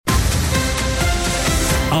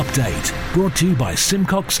Update, brought to you by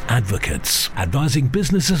Simcox Advocates, advising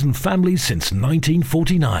businesses and families since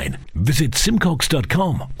 1949. Visit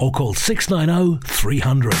simcox.com or call 690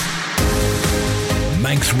 300.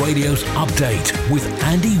 Manx Radio's Update with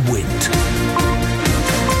Andy Wint.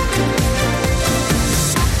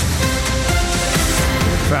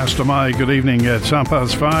 Pastor Mai, good evening. It's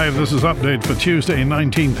 5:30. This is Update for Tuesday,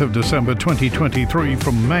 19th of December 2023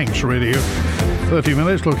 from Manx Radio. 30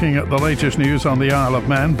 minutes looking at the latest news on the Isle of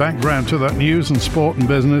Man, background to that news and sport and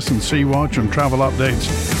business and Sea-Watch and travel updates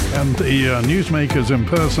and the newsmakers in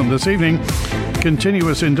person this evening.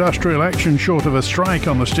 Continuous industrial action short of a strike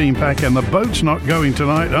on the steam pack, and the boat's not going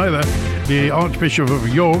tonight either. The Archbishop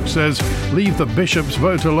of York says leave the bishop's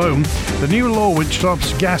vote alone. The new law which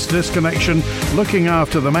stops gas disconnection, looking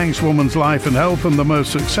after the Manx woman's life and health, and the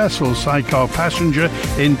most successful sidecar passenger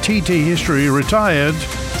in TT history retired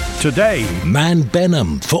today. Man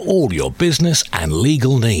Benham for all your business and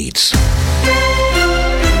legal needs.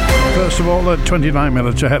 First of all, at 29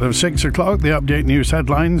 minutes ahead of 6 o'clock, the Update News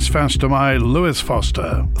headlines. Faster My, Lewis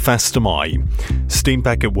Foster. Faster My. Steam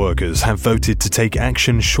packet workers have voted to take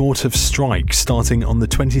action short of strike starting on the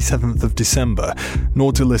 27th of December.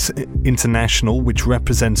 Nautilus International, which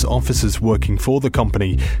represents officers working for the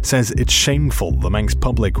company, says it's shameful the Manx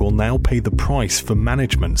public will now pay the price for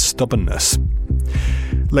management stubbornness.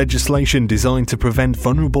 Legislation designed to prevent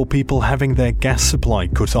vulnerable people having their gas supply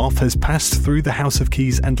cut off has passed through the House of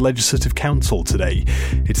Keys and Legislative Council today.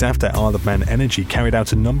 It's after Isle of Man Energy carried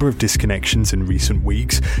out a number of disconnections in recent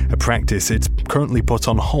weeks, a practice it's currently put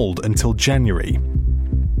on hold until January.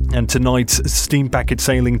 And tonight's steam packet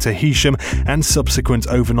sailing to Heysham and subsequent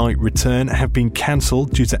overnight return have been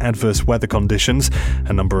cancelled due to adverse weather conditions.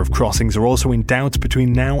 A number of crossings are also in doubt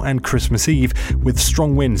between now and Christmas Eve, with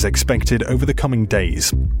strong winds expected over the coming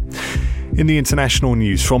days. In the international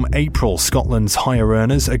news, from April, Scotland's higher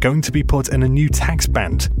earners are going to be put in a new tax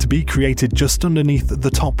band to be created just underneath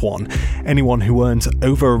the top one. Anyone who earns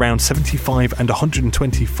over around $75,000 and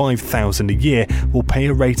 $125,000 a year will pay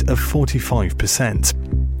a rate of 45%.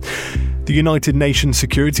 The United Nations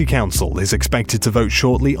Security Council is expected to vote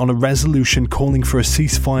shortly on a resolution calling for a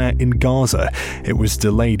ceasefire in Gaza. It was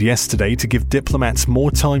delayed yesterday to give diplomats more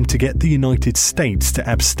time to get the United States to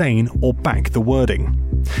abstain or back the wording.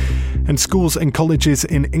 And schools and colleges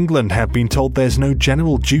in England have been told there's no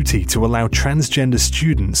general duty to allow transgender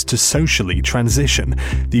students to socially transition.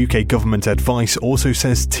 The UK government advice also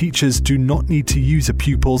says teachers do not need to use a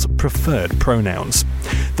pupil's preferred pronouns.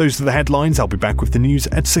 Those are the headlines. I'll be back with the news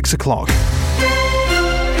at 6 o'clock.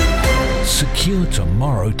 Secure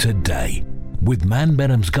tomorrow today with Man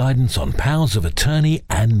Benham's guidance on powers of attorney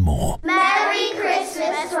and more. Merry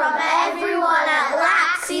Christmas from everyone at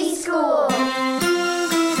Laxey School.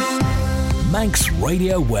 Manx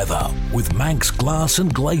Radio Weather with Manx Glass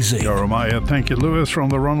and Glazing. Jeremiah, thank you, Lewis, from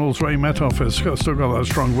the Ronalds Ray Met Office. Still got that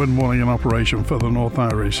strong wind warning in operation for the North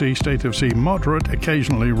Irish Sea. State of sea moderate,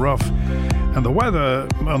 occasionally rough. And the weather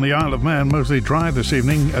on the Isle of Man mostly dry this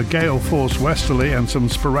evening. A gale force westerly and some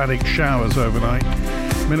sporadic showers overnight.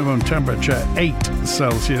 Minimum temperature 8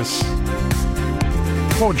 Celsius.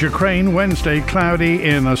 Port Ukraine, Wednesday, cloudy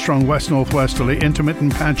in a strong west-northwesterly,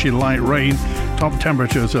 intermittent patchy light rain. Top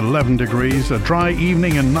temperatures 11 degrees. A dry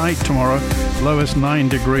evening and night tomorrow, lowest 9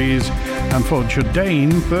 degrees. And for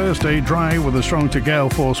Jordan, Thursday, dry with a strong to gale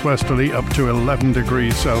force westerly up to 11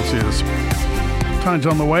 degrees Celsius. Tide's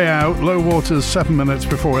on the way out. Low waters 7 minutes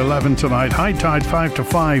before 11 tonight. High tide 5 to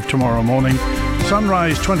 5 tomorrow morning.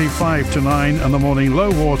 Sunrise 25 to 9 and the morning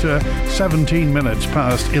low water 17 minutes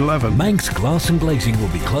past 11. Manx Glass and Glazing will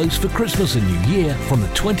be closed for Christmas and New Year from the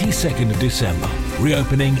 22nd of December.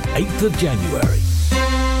 Reopening 8th of January.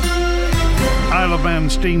 Isle of Man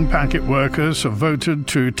steam packet workers have voted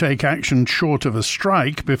to take action short of a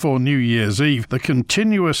strike before New Year's Eve. The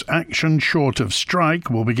continuous action short of strike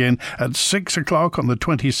will begin at 6 o'clock on the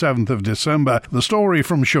 27th of December. The story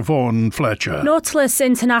from Siobhan Fletcher. Nautilus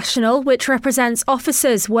International, which represents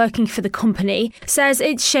officers working for the company, says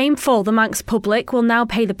it's shameful the Manx public will now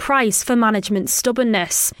pay the price for management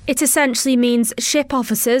stubbornness. It essentially means ship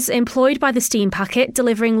officers employed by the steam packet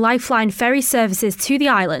delivering lifeline ferry services to the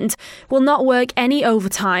island will not work any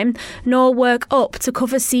overtime, nor work up to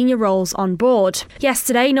cover senior roles on board.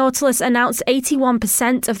 Yesterday, Nautilus announced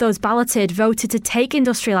 81% of those balloted voted to take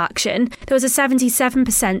industrial action. There was a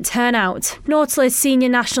 77% turnout. Nautilus Senior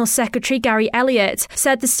National Secretary Gary Elliott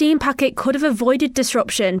said the steam packet could have avoided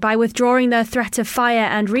disruption by withdrawing their threat of fire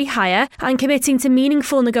and rehire and committing to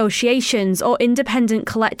meaningful negotiations or independent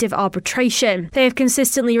collective arbitration. They have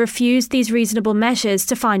consistently refused these reasonable measures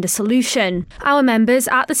to find a solution. Our members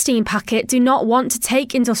at the steam packet do not not want to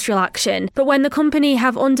take industrial action, but when the company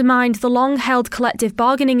have undermined the long-held collective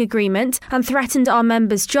bargaining agreement and threatened our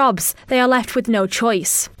members' jobs, they are left with no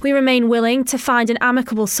choice. We remain willing to find an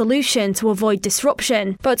amicable solution to avoid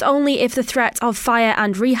disruption, but only if the threat of fire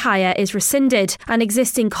and rehire is rescinded and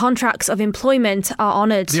existing contracts of employment are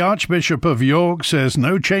honoured. The Archbishop of York says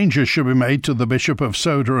no changes should be made to the Bishop of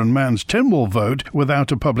Soda and Man's Tynwald vote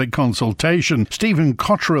without a public consultation. Stephen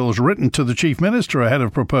Cotterill's written to the Chief Minister ahead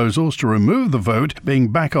of proposals to remove the vote being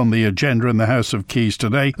back on the agenda in the House of Keys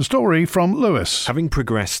today. The story from Lewis. Having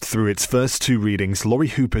progressed through its first two readings, Laurie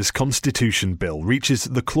Hooper's Constitution Bill reaches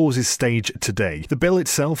the clauses stage today. The bill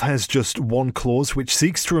itself has just one clause which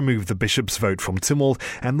seeks to remove the bishop's vote from Tynwald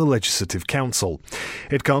and the Legislative Council.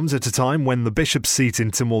 It comes at a time when the bishop's seat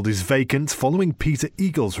in Tynwald is vacant following Peter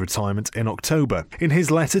Eagle's retirement in October. In his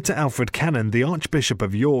letter to Alfred Cannon, the Archbishop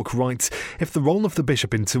of York writes, "If the role of the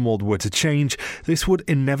bishop in Tynwald were to change, this would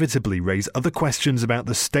inevitably raise other questions about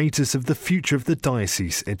the status of the future of the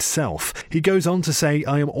diocese itself." He goes on to say,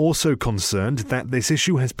 "I am also concerned that this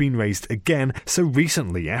issue has been raised again so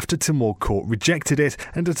recently after Tynwald Court rejected it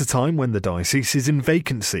and at a time when the diocese is in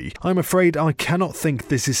vacancy. I'm afraid I cannot think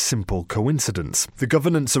this is simple coincidence. The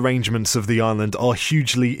governance arrangements of the island are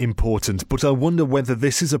hugely important, but I wonder whether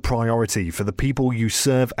this is a priority for the people you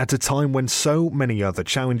serve at a time when so many other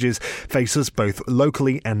challenges face us both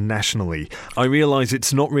locally and nationally. I realise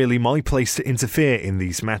it's not really my place to interfere in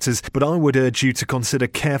these matters, but I would urge you to consider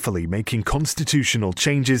carefully making constitutional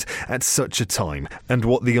changes at such a time, and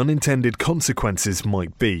what the unintended consequences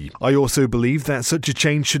might be. I also believe that such a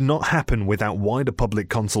change should not happen without wider public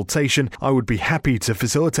consultation. I would be happy to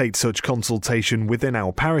facilitate such consultation within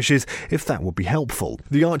our parishes if that would be helpful."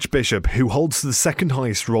 The Archbishop, who holds the second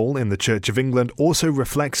highest role in the Church of England, also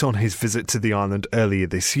reflects on his visit to the island earlier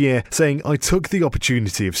this year, saying, "I took the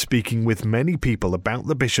opportunity of speaking with many people about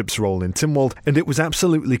the bishop's role in Tynwald, and it was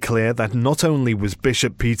absolutely clear that not only was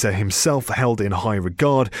Bishop Peter himself held in high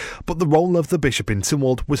regard, but the role of the bishop in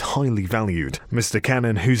Tynwald was highly valued." Mr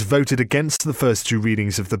Cannon, who's voted against the first two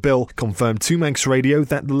readings of the bill, confirmed to Manx Radio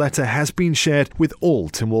that the letter has been shared with all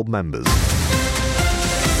Tynwald members.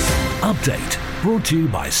 Update brought to you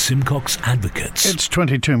by Simcox Advocates. It's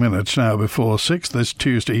 22 minutes now before 6 this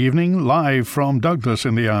Tuesday evening, live from Douglas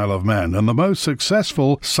in the Isle of Man. And the most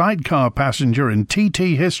successful sidecar passenger in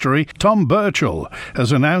TT history, Tom Birchall,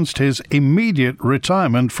 has announced his immediate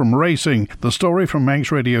retirement from racing. The story from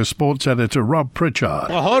Manx Radio sports editor Rob Pritchard.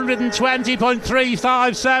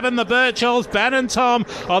 120.357, the Birchalls, Ben and Tom,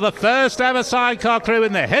 are the first ever sidecar crew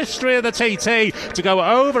in the history of the TT to go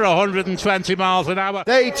over 120 miles an hour.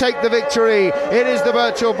 They take the victory. It is the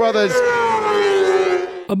Birchall brothers.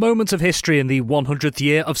 A moment of history in the 100th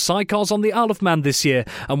year of sidecars on the Isle of Man this year,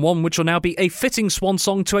 and one which will now be a fitting swan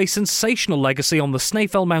song to a sensational legacy on the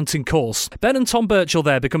Snaefell Mountain course. Ben and Tom Birchall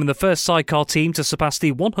there becoming the first sidecar team to surpass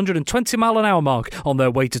the 120 mile an hour mark on their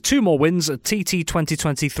way to two more wins at TT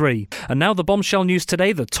 2023. And now the bombshell news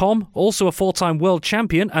today that Tom, also a four-time world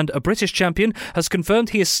champion and a British champion, has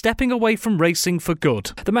confirmed he is stepping away from racing for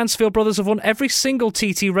good. The Mansfield brothers have won every single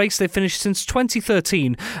TT race they've finished since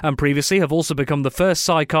 2013, and previously have also become the first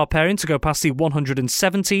sidecar pairing to go past the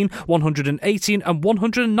 117, 118 and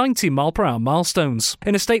 190 mile per hour milestones.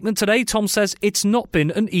 In a statement today, Tom says it's not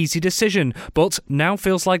been an easy decision, but now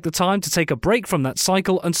feels like the time to take a break from that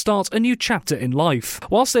cycle and start a new chapter in life.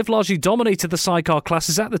 Whilst they've largely dominated the sidecar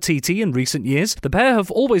classes at the TT in recent years, the pair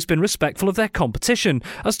have always been respectful of their competition,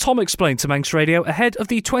 as Tom explained to Manx Radio ahead of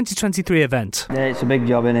the 2023 event. Yeah, it's a big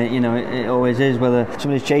job, innit? You know, it always is. Whether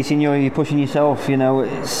somebody's chasing you or you're pushing yourself, you know,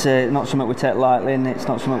 it's not something we take lightly, and it's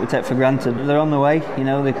not something we take for granted. They're on the way, you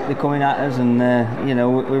know, they're coming at us, and you know,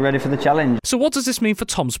 we're ready for the challenge. So what does this mean for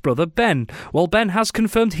Tom's brother Ben? Well, Ben has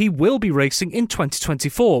confirmed he will be racing in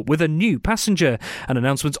 2024 with a new passenger. An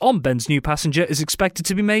announcement on Ben's new passenger is expected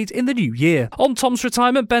to be made in the new year. On Tom's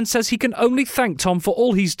retirement, Ben says he can only thank Tom for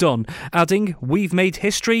all he's done, adding, "We've made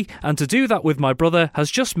history, and to do that with my brother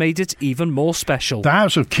has just made it even more special." The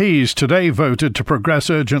House of Keys today voted to progress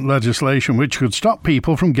urgent legislation which could stop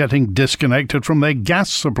people from getting disconnected from their gas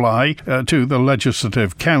supply to the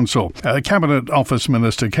Legislative Council. Cabinet Office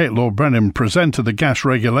Minister Kate Lord-Brennan presented the Gas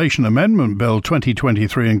Regulation Amendment Bill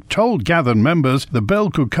 2023 and told gathered members the bill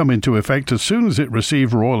could come into effect as soon as it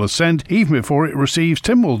received royal assent, even before it receives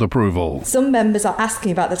Tynwald approval. Some members are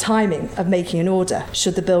asking about the timing of making an order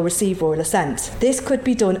should the bill receive royal assent. This could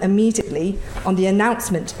be done immediately on the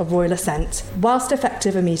announcement of royal assent. Whilst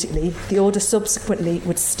effective immediately, the order subsequently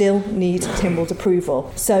would still need Tynwald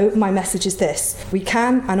approval. So my message is this: we We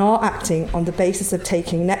can and are acting on the basis of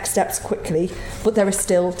taking next steps quickly, but there is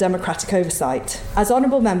still democratic oversight. As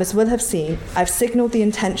honourable members will have seen, I've signalled the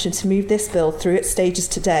intention to move this bill through its stages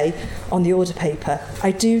today on the order paper.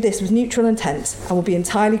 I do this with neutral intent and will be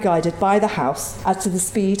entirely guided by the House as to the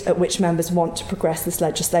speed at which members want to progress this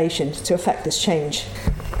legislation to effect this change.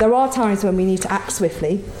 There are times when we need to act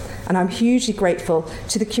swiftly, and I'm hugely grateful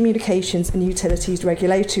to the Communications and Utilities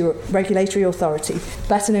Regulatory Authority,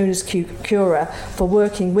 better known as CURA, for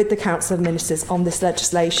working with the Council of Ministers on this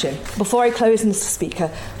legislation. Before I close, Mr Speaker,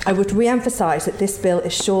 I would re-emphasise that this bill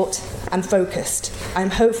is short and focused.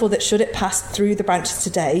 I'm hopeful that should it pass through the branches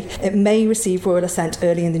today, it may receive royal assent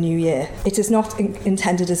early in the new year. It is not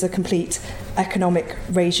intended as a complete economic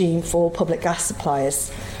regime for public gas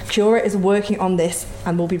suppliers. CURA is working on this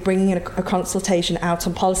and will be bringing in a consultation out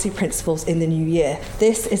on policy principles in the new year.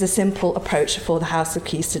 This is a simple approach for the House of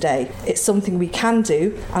Keys today. It's something we can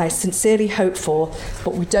do, and I sincerely hope for,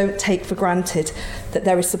 but we don't take for granted that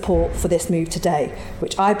there is support for this move today,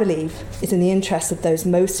 which I believe is in the interest of those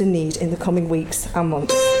most in need in the coming weeks and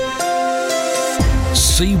months.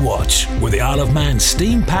 Sea Watch with the Isle of Man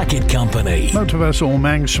Steam Packet Company. Motor vessel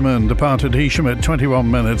Manxman departed Heysham at 21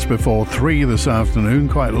 minutes before 3 this afternoon,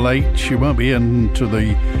 quite late. She won't be into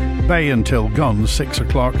the bay until gone 6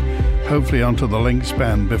 o'clock, hopefully onto the link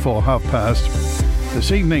span before past.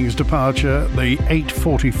 This evening's departure, the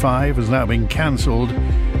 8:45, has now been cancelled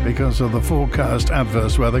because of the forecast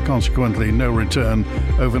adverse weather, consequently no return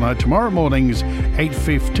overnight. Tomorrow morning's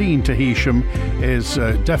 8:15 to Heysham is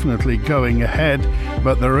definitely going ahead,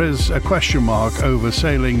 but there is a question mark over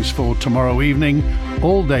sailings for tomorrow evening,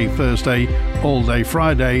 all day Thursday, all day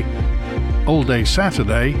Friday, all day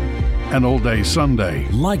Saturday and all day Sunday.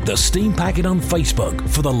 Like the Steam Packet on Facebook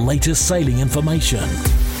for the latest sailing information.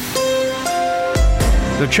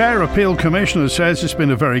 The Chair of Peel Commissioners says it's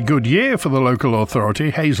been a very good year for the local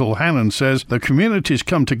authority. Hazel Hannon says the community's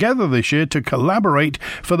come together this year to collaborate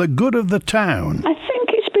for the good of the town. I think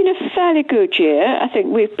it's been a fairly good year. I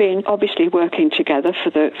think we've been obviously working together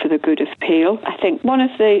for the good of Peel. I think one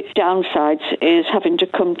of the downsides is having to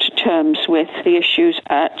come to terms with the issues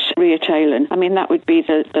at Riatalan. I mean, that would be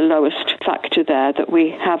the lowest factor there, that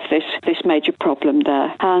we have this major problem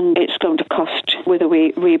there. And it's going to cost, whether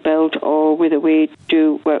we rebuild or whether we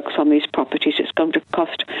do works on these properties, it's going to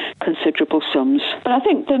cost considerable sums. But I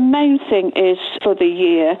think the main thing is, for the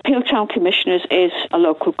year, Peel Town Commissioners is a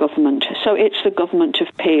local government. So it's the government of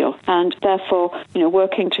Peel. And therefore,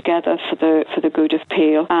 working together for the good of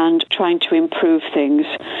Peel and trying to improve things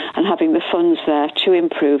and having the funds there to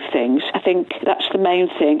improve things. I think that's the main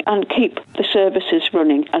thing, and keep the services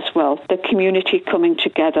running as well. The community coming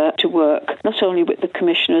together to work, not only with the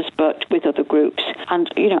commissioners but with other groups. And,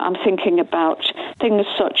 I'm thinking about things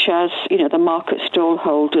such as, the market stall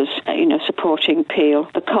holders, supporting Peel,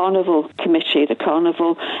 the Carnival Committee. The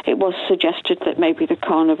Carnival, it was suggested that maybe the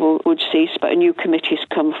Carnival would cease, but a new committee's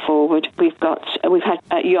come forward. We've had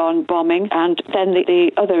yarn bombing, and then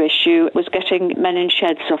the other issue was getting men in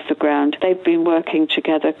sheds off the ground. They've been working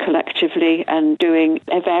together collectively and doing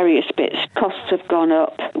various bits. Costs have gone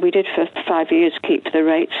up. We did for 5 years keep the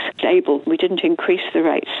rates stable. We didn't increase the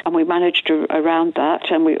rates, and we managed around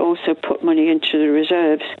that, and we also put money into the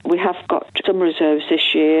reserves. We have got some reserves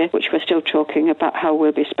this year, which we're still talking about how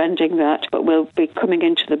we'll be spending that, but we'll be coming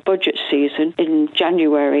into the budget season in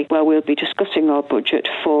January, where we'll be discussing our budget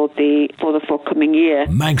for the forthcoming year.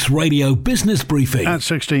 Manx Radio Business Briefing. At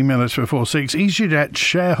 16 minutes before 6, EasyJet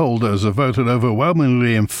shareholders have voted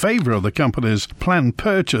overwhelmingly in favour of the company's planned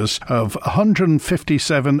purchase of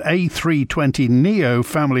 157 A320neo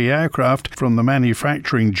family aircraft from the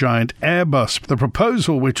manufacturing giant Airbus. The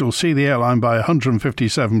proposal, which will see the airline buy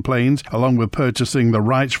 157 planes, along with purchasing the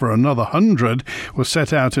rights for another 100, was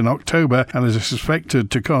set out in October and is expected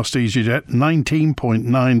to cost EasyJet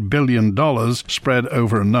 $19.9 billion, spread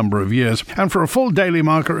over a number of years. And for a full daily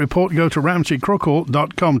market report, go to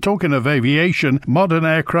ramseycrookall.com. Talking of aviation, modern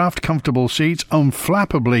aircraft, comfortable seats,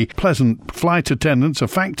 unflappably pleasant flight attendants are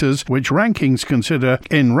factors which rankings consider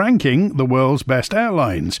in ranking the world's best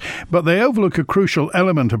airlines. But they overlook a crucial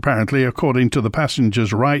element, apparently, according to the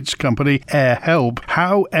passengers' rights company AirHelp,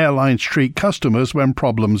 how airlines treat customers when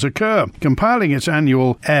problems occur. Compiling its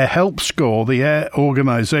annual AirHelp score, the Air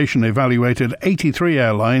Organisation evaluated 83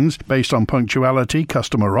 airlines based on punctuality,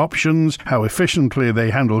 customer options, how efficiently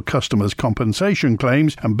they handle customers' compensation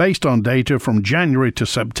claims, and based on data from January to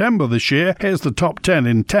September this year, here's the top 10.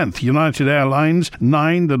 In 10th, United Airlines;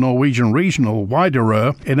 9, the Norwegian regional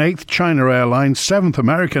Widerøe; in 8th, China Airlines; 7th,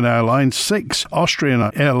 American Airlines; 6th,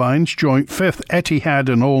 Austrian Airlines; joint 5th, Etihad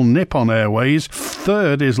and All Nippon Airways;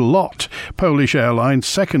 3rd is LOT, Polish Airlines.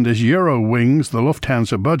 Second is Eurowings, the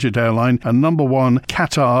Lufthansa budget airline. And number 1,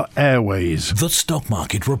 Qatar Airways. The Stock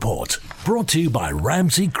Market Report, brought to you by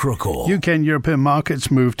Ramsey Crookall. UK and European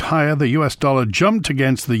markets moved higher. The US dollar jumped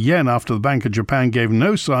against the yen after the Bank of Japan gave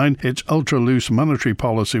no sign its ultra-loose monetary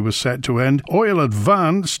policy was set to end. Oil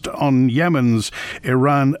advanced on Yemen's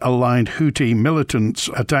Iran-aligned Houthi militants'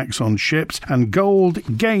 attacks on ships. And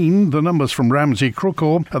gold gained. The numbers from Ramsey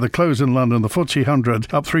Crookall at the close in London, the FTSE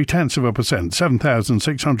 100 up 0.3%,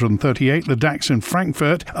 7,638. The DAX in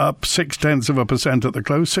Frankfurt up 0.6% at the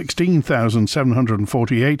close,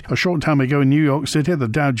 16,748. A short time ago in New York City, the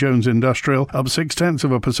Dow Jones Industrial up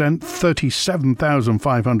 0.6%,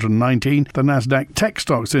 37,519. The Nasdaq Tech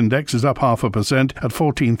Stocks Index is up 0.5% at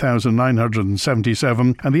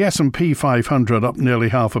 14,977, and the S&P 500 up nearly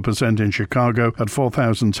 0.5% in Chicago at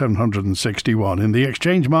 4,761. In the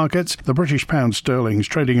exchange markets, the British pound sterling is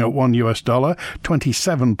trading at $1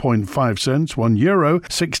 27.5 cents, €1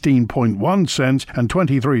 16.1 cents, and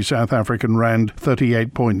 23 South African rand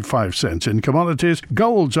 38.5 cents. In commodities,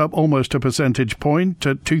 gold's up almost a percentage point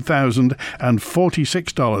at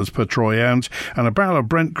 $2,046 per troy ounce, and a barrel of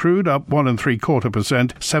Brent crude up 1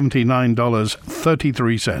 3/4%,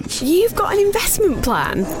 $79.33. You've got an investment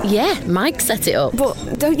plan? Yeah, Mike set it up.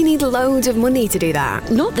 But don't you need loads of money to do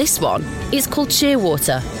that? Not this one. It's called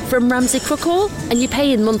Shearwater from Ramsey Crookall, and you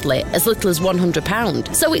pay in monthly as little as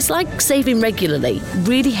 £100. So it's like saving regularly,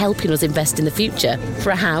 really helping us invest in the future.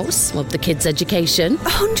 For a house, or the kids' education.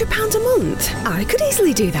 £100 a month? I could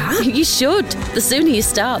easily do that. You should. The sooner you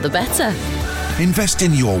start, the better. Invest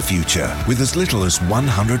in your future with as little as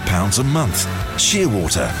 £100 a month.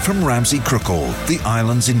 Shearwater from Ramsey Crookall, the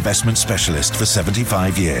island's investment specialist for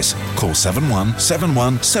 75 years. Call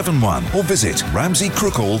 717171 or visit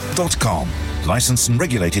ramseycrookall.com. Licensed and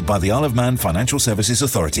regulated by the Isle of Man Financial Services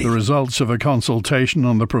Authority. The results of a consultation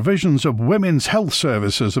on the provisions of women's health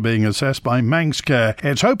services are being assessed by Manx Care.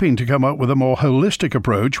 It's hoping to come up with a more holistic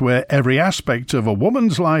approach where every aspect of a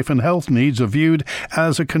woman's life and health needs are viewed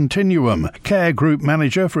as a continuum. Care Group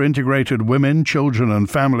Manager for Integrated Women, Children and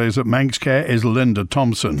Families at Manx Care is Linda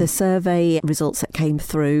Thompson. The survey results that came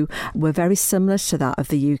through were very similar to that of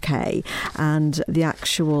the UK, and the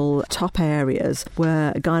actual top areas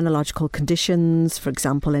were gynecological conditions, for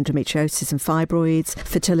example, endometriosis and fibroids,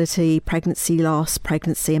 fertility, pregnancy loss,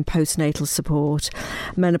 pregnancy and postnatal support,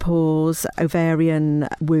 menopause, ovarian,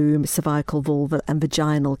 womb, cervical, vulval and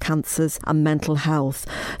vaginal cancers, and mental health.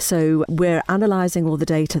 So we're analysing all the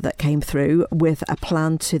data that came through with a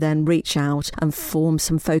plan to then reach out and form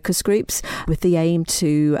some focus groups with the aim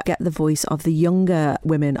to get the voice of the younger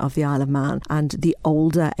women of the Isle of Man and the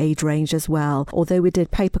older age range as well. Although we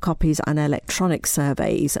did paper copies and electronic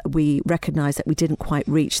surveys, we recognise that we didn't quite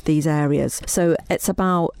reach these areas. So it's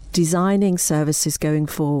about designing services going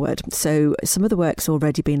forward. So some of the work's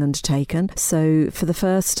already been undertaken. So for the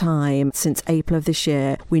first time since April of this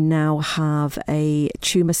year, we now have a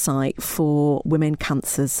tumour site for women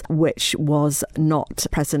cancers, which was not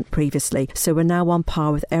present previously. So we're now on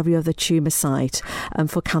par with every other tumour site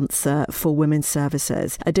for cancer for women's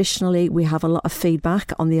services. Additionally, we have a lot of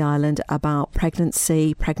feedback on the island about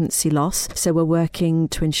pregnancy loss. So we're working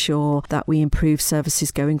to ensure that we improve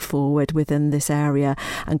services going forward within this area,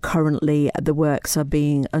 and currently the works are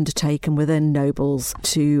being undertaken within Nobles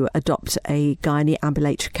to adopt a gynae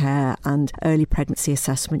ambulatory care and early pregnancy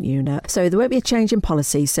assessment unit. So there won't be a change in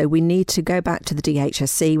policy, so we need to go back to the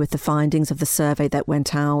DHSC with the findings of the survey that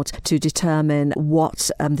went out to determine what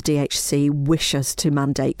the DHSC wish us to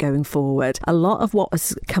mandate going forward. A lot of what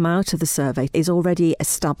has come out of the survey is already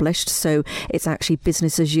established, so it's actually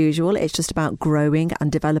business as usual. It's just about growing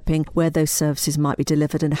and developing where those services might be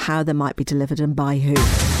delivered and how they might be delivered and by who.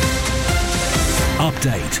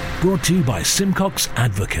 Update brought to you by Simcox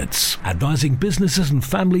Advocates, advising businesses and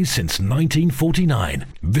families since 1949.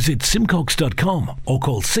 Visit simcox.com or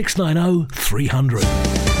call 690 300.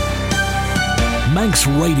 Manx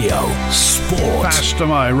Radio Sport. Fast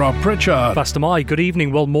am I, Rob Pritchard. Fast am I. Good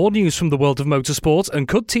evening. Well, more news from the world of motorsport. And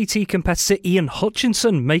could TT competitor Ian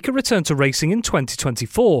Hutchinson make a return to racing in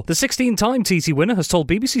 2024? The 16-time TT winner has told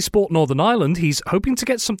BBC Sport Northern Ireland he's hoping to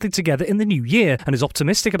get something together in the new year and is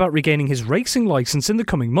optimistic about regaining his racing licence in the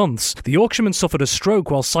coming months. The Yorkshireman suffered a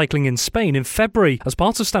stroke while cycling in Spain in February. As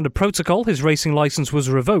part of standard protocol, his racing licence was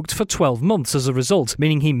revoked for 12 months as a result,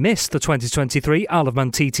 meaning he missed the 2023 Isle of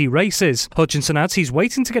Man TT races. Hutchinson adds he's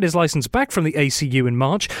waiting to get his licence back from the ACU in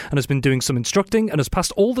March and has been doing some instructing and has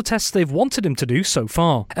passed all the tests they've wanted him to do so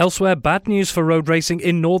far. Elsewhere, bad news for road racing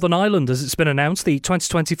in Northern Ireland as it's been announced the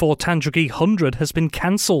 2024 Tandragee 100 has been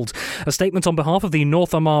cancelled. A statement on behalf of the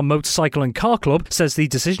North Armagh Motorcycle and Car Club says the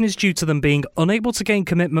decision is due to them being unable to gain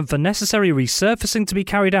commitment for necessary resurfacing to be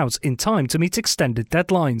carried out in time to meet extended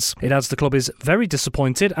deadlines. It adds the club is very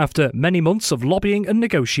disappointed after many months of lobbying and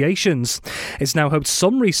negotiations. It's now hoped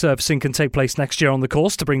some resurfacing can take place next year on the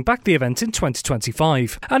course to bring back the event in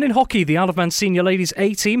 2025. And in hockey, the Isle of Man Senior Ladies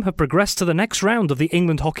A team have progressed to the next round of the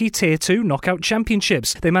England Hockey Tier 2 Knockout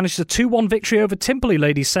Championships. They managed a 2-1 victory over Timperley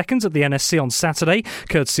Ladies Seconds at the NSC on Saturday,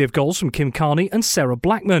 courtesy of goals from Kim Carney and Sarah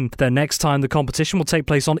Blackman. Their next time the competition will take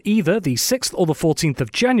place on either the 6th or the 14th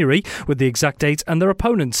of January, with the exact date and their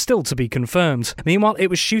opponents still to be confirmed. Meanwhile, it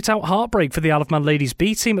was shootout heartbreak for the Isle of Man Ladies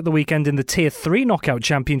B team at the weekend in the Tier 3 Knockout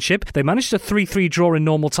Championship. They managed a 3-3 draw in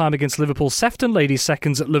normal time against Liverpool Sefton Ladies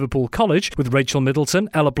Seconds at Liverpool College, with Rachel Middleton,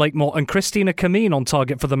 Ella Blakemore and Christina Cameen on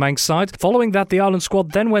target for the Manx side. Following that, the Ireland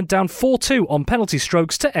squad then went down 4-2 on penalty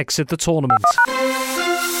strokes to exit the tournament.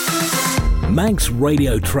 Manx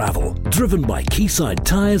Radio Travel, driven by Quayside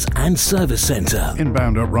Tyres and Service Centre.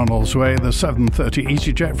 Inbound at Ronalds Way, the 7:30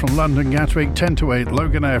 EasyJet from London Gatwick, 10 to 8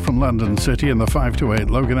 Loganair from London City, and the 5 to 8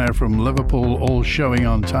 Loganair from Liverpool, all showing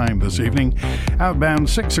on time this evening. Outbound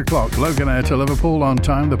 6 o'clock Loganair to Liverpool on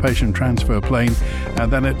time, the patient transfer plane,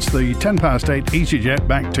 and then it's the 10 past 8 EasyJet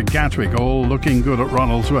back to Gatwick, all looking good at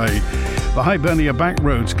Ronalds Way. The Hibernia back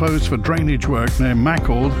roads closed for drainage work near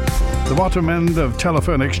Mackle. The bottom end of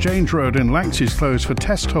Telephone Exchange Road in Lancey's closed for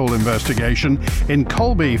test hole investigation. In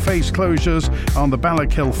Colby, face closures on the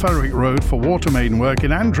Ballakill Ferrick Road for water main work.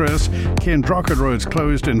 In Andreas, Kiandrockett Road's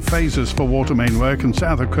closed in phases for water main work. And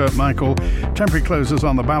south of Kirkmichael, temporary closures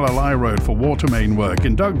on the Ballalai Road for water main work.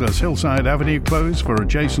 In Douglas, Hillside Avenue closed for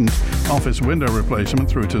adjacent office window replacement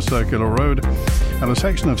through to Circular Road. And a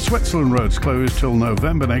section of Switzerland Road's closed till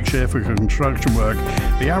November next year for construction work.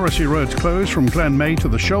 The Aracy Road's closed from Glen May to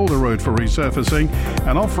the Shoulder Road for resurfacing,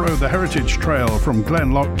 and off-road the Heritage Trail from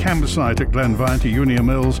Glenlock campsite at Glenvine to Union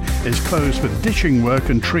Mills is closed for ditching work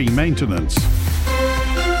and tree maintenance.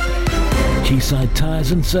 Quayside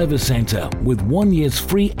Tyres and Service Centre with 1 year's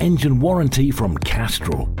free engine warranty from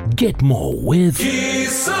Castrol. Get more with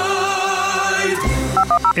Quayside.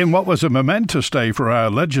 In what was a momentous day for our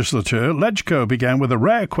legislature, LegCo began with a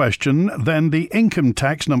rare question. Then the income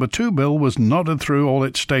tax number 2 bill was nodded through all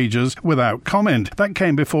its stages without comment. That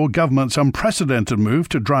came before government's unprecedented move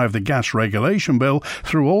to drive the gas regulation bill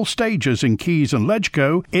through all stages in Keys and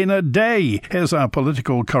LegCo in a day. Here's our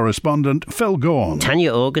political correspondent, Phil Gorn.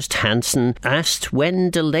 Tanya August Hanson asked when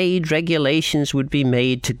delayed regulations would be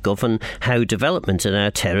made to govern how development in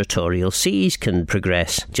our territorial seas can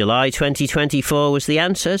progress. July 2024 was the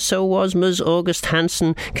answer. So was Ms. August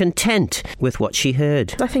Hanson content with what she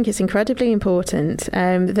heard? I think it's incredibly important.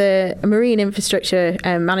 The marine infrastructure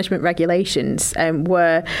management regulations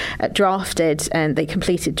were drafted, and they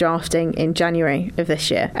completed drafting in January of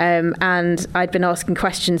this year. And I'd been asking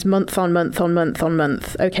questions month on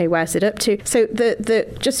month. Okay, where's it up to? So the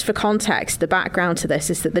just for context, the background to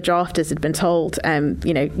this is that the drafters had been told,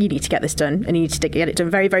 you need to get this done, and you need to get it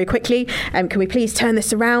done very, very quickly. Can we please turn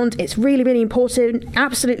this around? It's really, really important.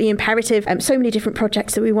 Absolutely imperative. So many different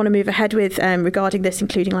projects that we want to move ahead with regarding this,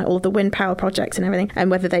 including like all of the wind power projects and everything,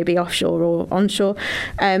 and whether they be offshore or onshore.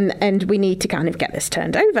 And we need to kind of get this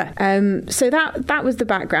turned over. So that was the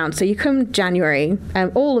background. So you come January,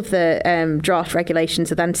 all of the draft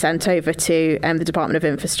regulations are then sent over to the Department of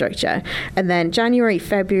Infrastructure, and then January,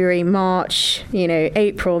 February, March,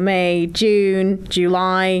 April, May, June,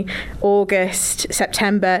 July, August,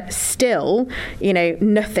 September, still,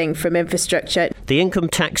 nothing from infrastructure. The income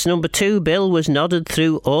tax number 2 bill was nodded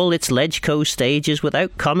through all its LegCo stages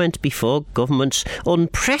without comment before government's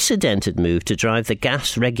unprecedented move to drive the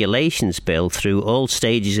gas regulations bill through all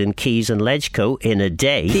stages in Keys and LegCo in a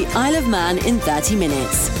day. The Isle of Man in 30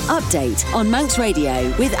 minutes. Update on Manx Radio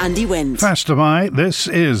with Andy Wint. Faster by, this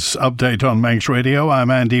is Update on Manx Radio. I'm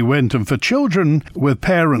Andy Wint, and for children with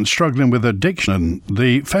parents struggling with addiction,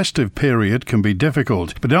 the festive period can be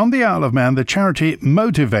difficult. But on the Isle of Man, the charity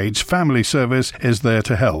Motivates Family Service is there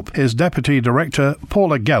to help. Here's Deputy Director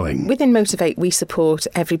Paula Gelling. Within Motivate, we support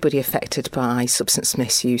everybody affected by substance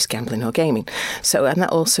misuse, gambling or gaming. And that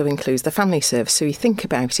also includes the family service. So you think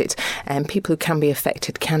about it, people who can be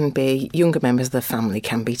affected can be younger members of the family,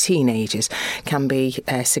 can be teenagers, can be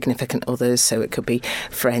significant others. So it could be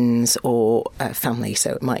friends or family.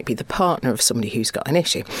 So it might be the partner of somebody who's got an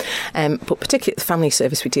issue. But particularly at the family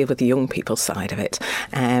service, we deal with the young people's side of it,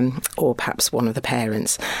 or perhaps one of the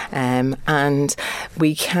parents. And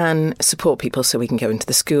we can support people, so we can go into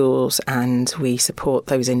the schools and we support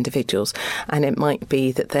those individuals. And it might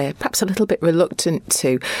be that they're perhaps a little bit reluctant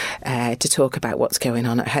to talk about what's going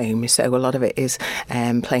on at home. So a lot of it is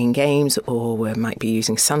playing games, or we might be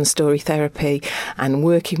using sun story therapy and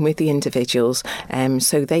working with the individuals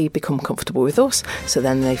so they become comfortable with us, so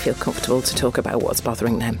then they feel comfortable to talk about what's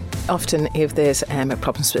bothering them. Often if there's a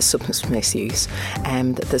problem with substance misuse,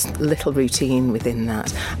 that there's little routine within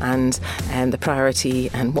that, and the priority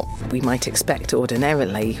and what we might expect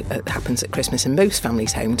ordinarily happens at Christmas in most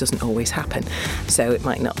families' home doesn't always happen. So it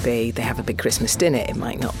might not be they have a big Christmas dinner, it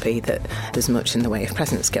might not be that there's much in the way of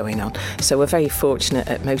presents going on. So we're very fortunate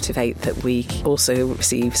at Motivate that we also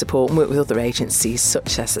receive support and work with other agencies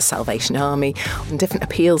such as the Salvation Army and different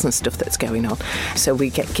appeals and stuff that's going on. So we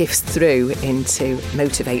get gifts through into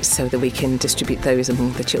Motivate so that we can distribute those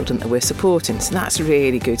among the children that we're supporting. So that's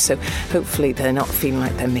really good. So hopefully they're not feeling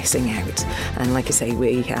like they're missing out. And like I say,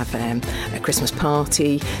 we have a Christmas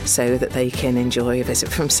party so that they can enjoy a visit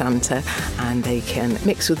from Santa and they can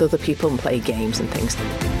mix with other people and play games and things.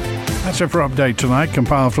 That's it for Update Tonight,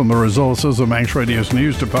 compiled from the resources of Manx Radio's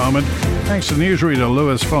news department. Thanks to newsreader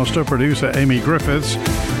Lewis Foster, producer Amy Griffiths.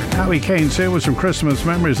 Howie Kane's here with some Christmas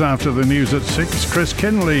memories after the news at 6. Chris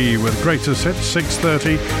Kinley with Greatest Hits,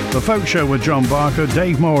 6:30. The Folk Show with John Barker.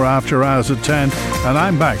 Dave Moore after hours at 10. And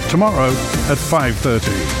I'm back tomorrow at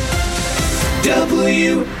 5:30.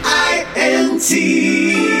 WINT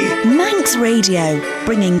Manx Radio,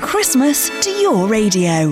 bringing Christmas to your radio.